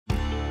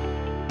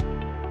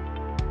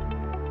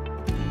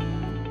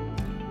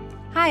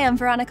Hi, I'm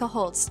Veronica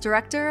Holtz,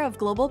 Director of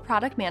Global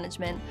Product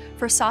Management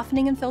for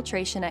Softening and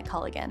Filtration at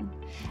Culligan,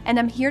 and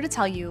I'm here to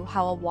tell you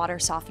how a water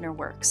softener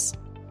works.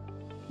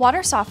 Water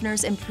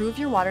softeners improve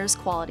your water's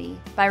quality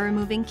by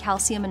removing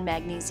calcium and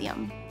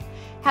magnesium.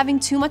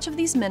 Having too much of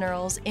these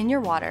minerals in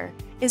your water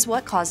is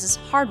what causes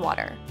hard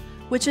water,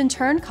 which in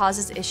turn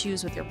causes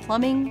issues with your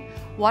plumbing,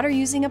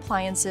 water-using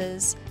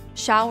appliances,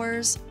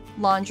 showers,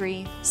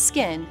 laundry,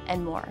 skin,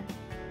 and more.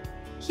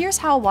 Here's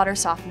how water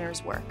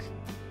softeners work.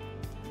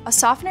 A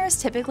softener is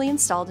typically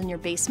installed in your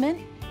basement,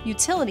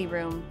 utility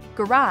room,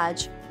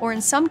 garage, or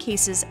in some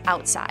cases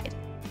outside.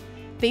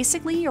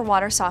 Basically, your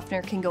water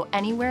softener can go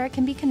anywhere it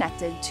can be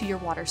connected to your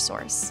water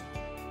source.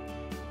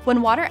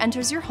 When water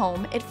enters your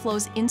home, it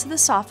flows into the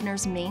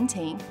softener's main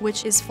tank,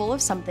 which is full of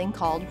something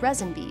called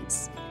resin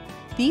beads.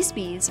 These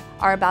beads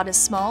are about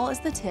as small as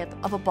the tip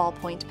of a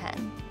ballpoint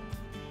pen.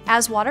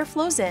 As water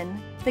flows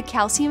in, the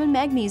calcium and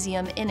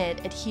magnesium in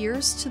it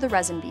adheres to the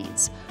resin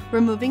beads,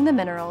 removing the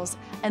minerals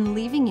and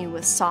leaving you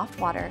with soft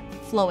water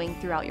flowing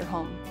throughout your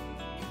home.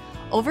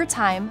 Over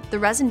time, the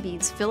resin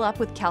beads fill up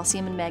with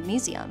calcium and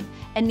magnesium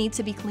and need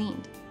to be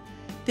cleaned.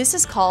 This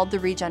is called the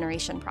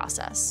regeneration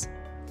process.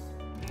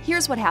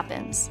 Here's what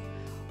happens.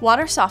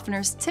 Water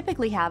softeners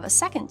typically have a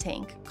second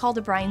tank called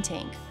a brine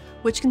tank,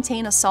 which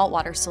contain a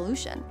saltwater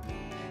solution.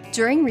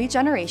 During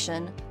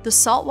regeneration, the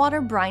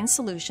saltwater brine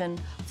solution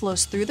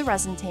flows through the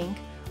resin tank,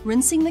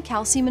 rinsing the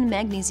calcium and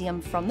magnesium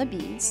from the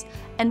beads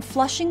and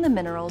flushing the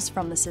minerals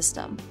from the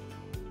system.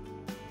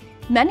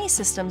 Many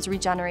systems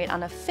regenerate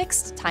on a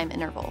fixed time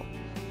interval,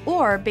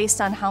 or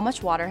based on how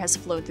much water has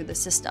flowed through the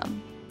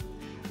system.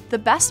 The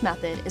best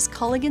method is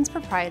Culligan's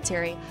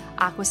proprietary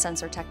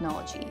AquaSensor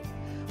technology,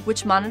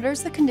 which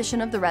monitors the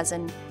condition of the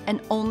resin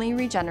and only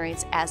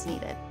regenerates as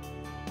needed.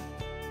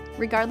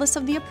 Regardless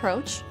of the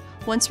approach,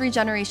 once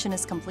regeneration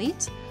is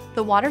complete,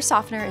 the water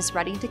softener is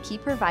ready to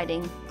keep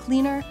providing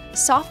cleaner,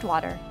 soft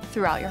water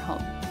throughout your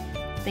home.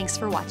 Thanks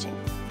for watching.